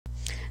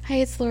Hi,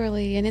 it's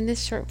Lauralee, and in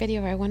this short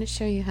video I want to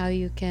show you how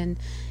you can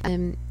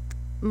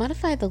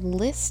modify the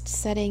list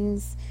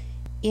settings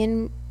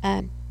in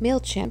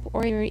Mailchimp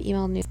or your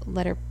email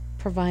newsletter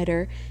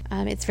provider.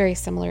 It's very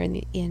similar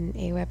in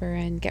Aweber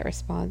and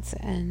GetResponse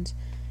and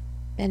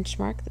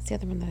Benchmark. That's the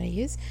other one that I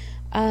use.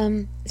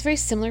 It's a very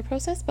similar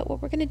process, but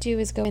what we're going to do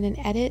is go in and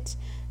edit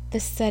the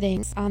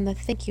settings on the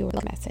thank you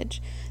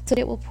message, so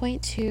it will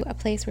point to a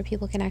place where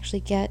people can actually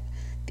get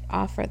the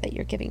offer that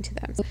you're giving to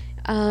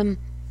them.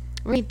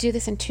 We're going to do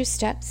this in two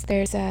steps.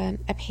 There's a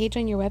page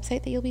on your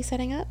website that you'll be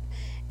setting up,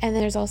 and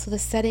then there's also the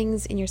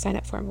settings in your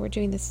sign-up form. We're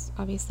doing this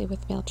obviously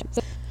with Mailchimp.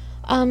 So,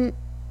 I'm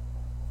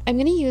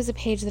going to use a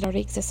page that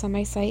already exists on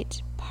my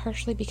site,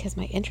 partially because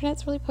my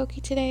internet's really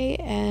pokey today,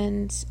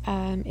 and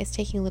it's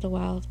taking a little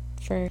while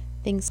for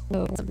things to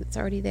load. It's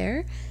already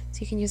there,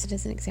 so you can use it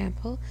as an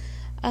example.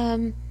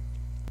 So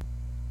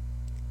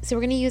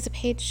we're going to use a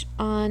page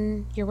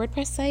on your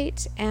WordPress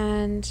site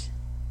and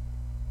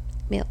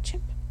Mailchimp.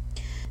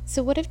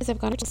 So what I've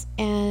gone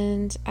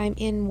and I'm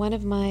in one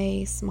of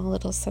my small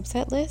little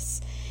subset lists,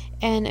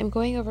 and I'm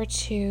going over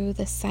to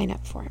the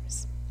sign-up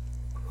forms.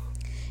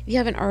 If you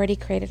haven't already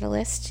created a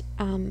list,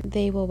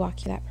 they will walk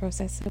you through that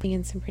process, putting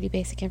in some pretty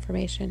basic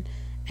information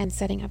and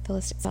setting up the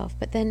list itself.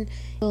 But then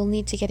you'll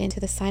need to get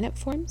into the sign-up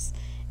forms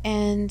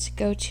and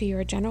go to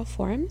your general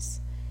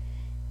forms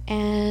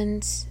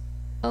and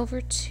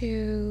over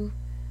to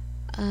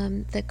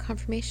the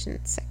confirmation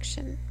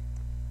section.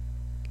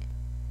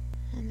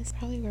 And this is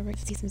probably where we're going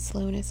to see some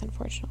slowness,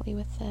 unfortunately,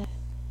 with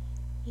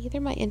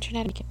either my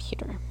internet or my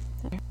computer.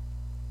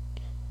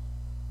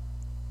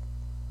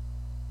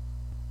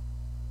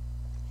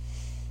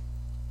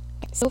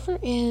 So over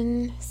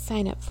in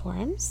sign-up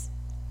forms,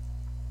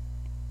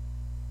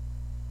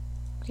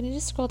 we're going to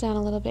just scroll down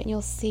a little bit, and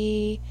you'll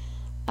see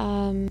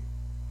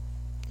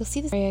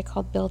this area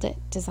called Build It,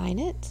 Design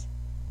It.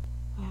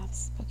 Wow, this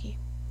is spooky.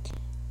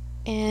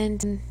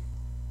 And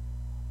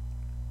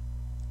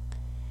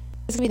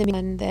this is going to be the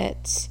one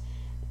that,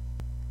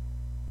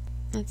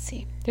 let's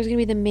see, there's going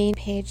to be the main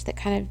page that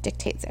kind of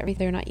dictates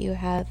everything, whether or not you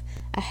have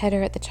a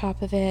header at the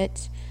top of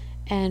it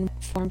and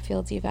what form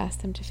fields you've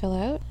asked them to fill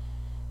out.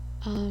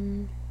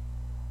 Then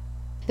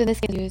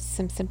this can use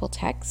some simple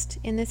text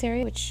in this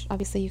area, which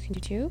obviously you can do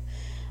too,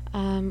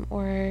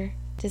 or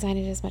design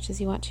it as much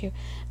as you want to.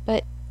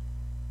 But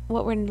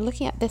what we're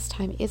looking at this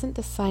time isn't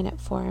the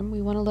sign-up form.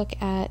 We want to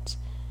look at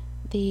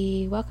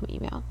the welcome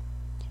email.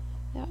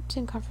 The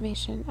opt-in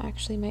confirmation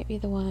actually might be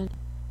the one.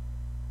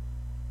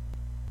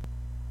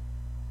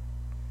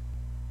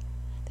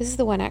 This is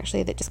the one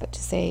actually that just got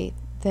to say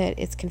that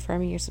it's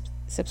confirming your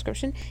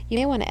subscription. You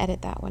may want to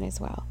edit that one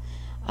as well.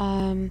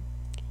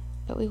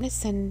 But we want to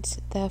send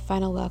the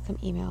final welcome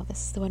email.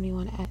 This is the one we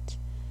want to add.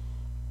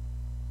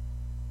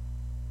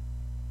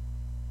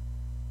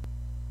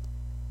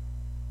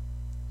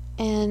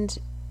 And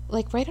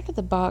like right out of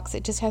the box,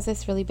 it just has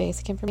this really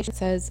basic information. It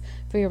says,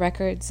 for your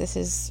records, this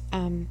is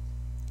the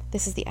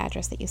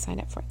address that you signed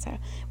up for. So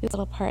we have a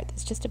little part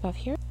that's just above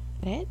here.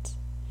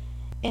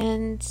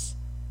 And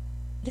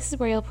this is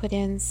where you'll put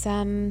in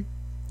some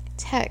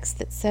text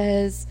that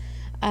says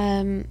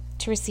to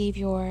receive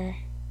your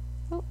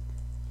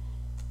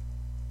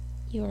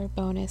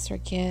bonus or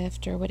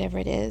gift or whatever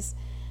it is,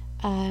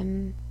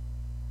 go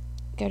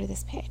to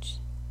this page.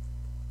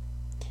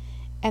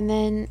 And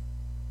then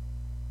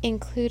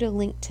include a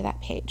link to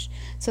that page.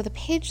 So the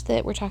page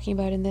that we're talking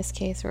about in this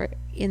case, or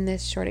in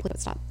this short clip,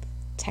 it's not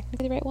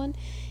technically the right one,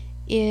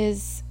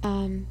 is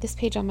this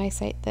page on my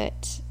site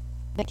that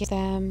gives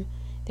them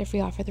their free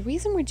offer. The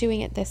reason we're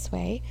doing it this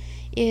way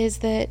is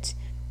that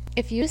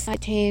if you decide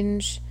to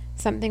change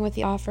something with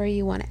the offer,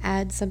 you want to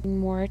add something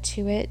more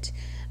to it,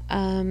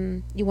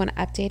 you want to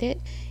update it,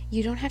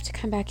 you don't have to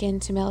come back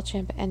into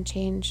Mailchimp and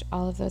change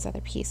all of those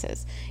other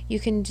pieces. You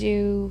can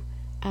do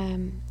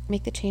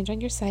make the change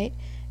on your site,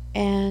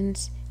 and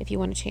if you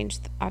want to change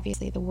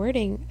obviously the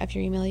wording of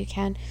your email, you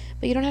can,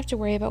 but you don't have to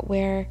worry about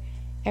where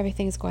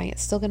everything's going.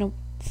 It's still going to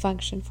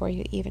function for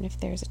you even if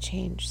there's a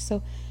change.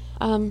 So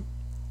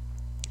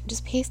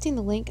just pasting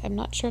the link. I'm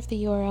not sure if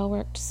the URL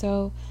worked,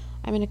 so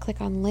I'm going to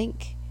click on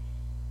link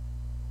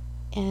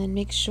and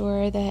make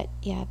sure that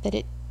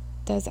it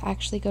does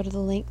actually go to the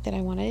link that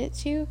I wanted it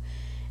to,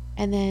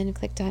 and then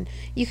click done.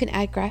 You can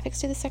add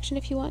graphics to this section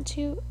if you want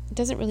to. It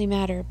doesn't really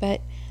matter,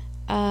 but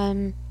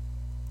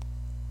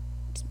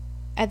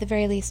at the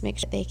very least, make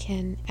sure they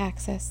can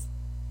access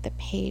the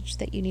page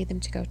that you need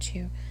them to go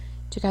to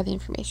grab the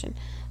information.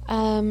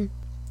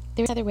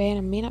 There's another way, and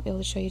I may not be able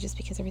to show you just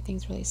because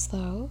everything's really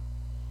slow.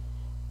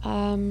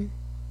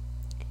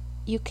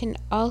 You can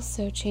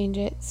also change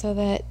it so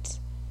that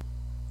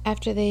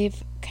after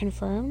they've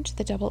confirmed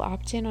the double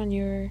opt-in on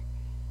your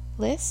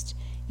list,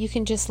 you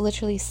can just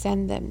literally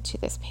send them to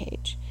this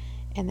page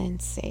and then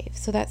save.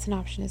 So that's an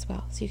option as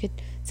well. So you could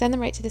send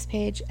them right to this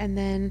page and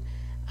then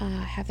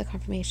have the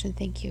confirmation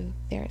thank you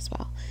there as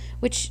well,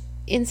 which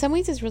in some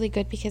ways is really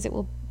good because it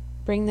will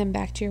bring them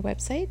back to your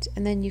website,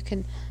 and then you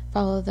can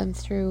follow them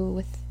through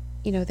with,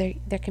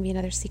 there can be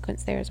another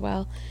sequence there as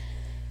well.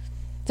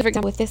 So for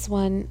example, with this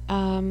one,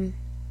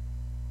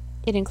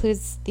 it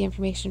includes the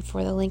information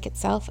for the link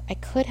itself. I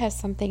could have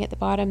something at the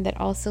bottom that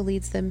also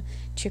leads them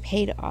to a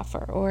paid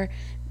offer, or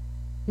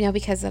now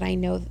that I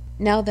know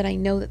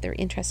that they're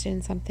interested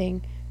in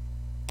something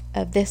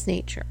of this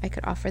nature, I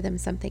could offer them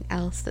something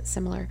else that's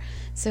similar.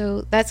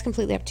 So that's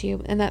completely up to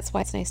you, and that's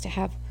why it's nice to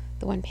have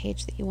the one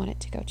page that you want it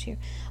to go to.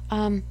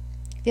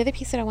 The other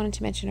piece that I wanted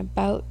to mention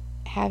about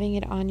having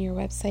it on your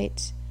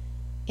website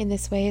in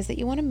this way is that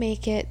you want to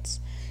make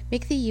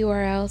the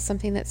URL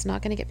something that's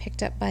not going to get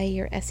picked up by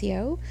your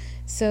SEO.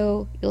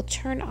 So you'll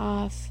turn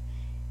off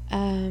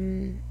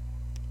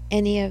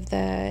any of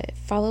the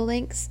follow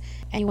links,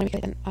 and you want to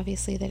make it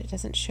obviously that it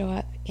doesn't show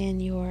up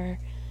in your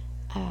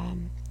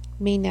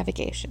main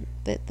navigation.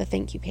 The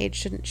thank you page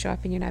shouldn't show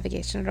up in your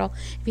navigation at all.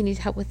 If you need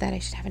help with that, I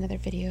should have another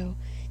video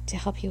to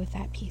help you with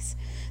that piece.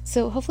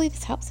 So hopefully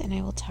this helps, and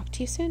I will talk to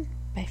you soon.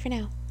 Bye for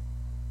now.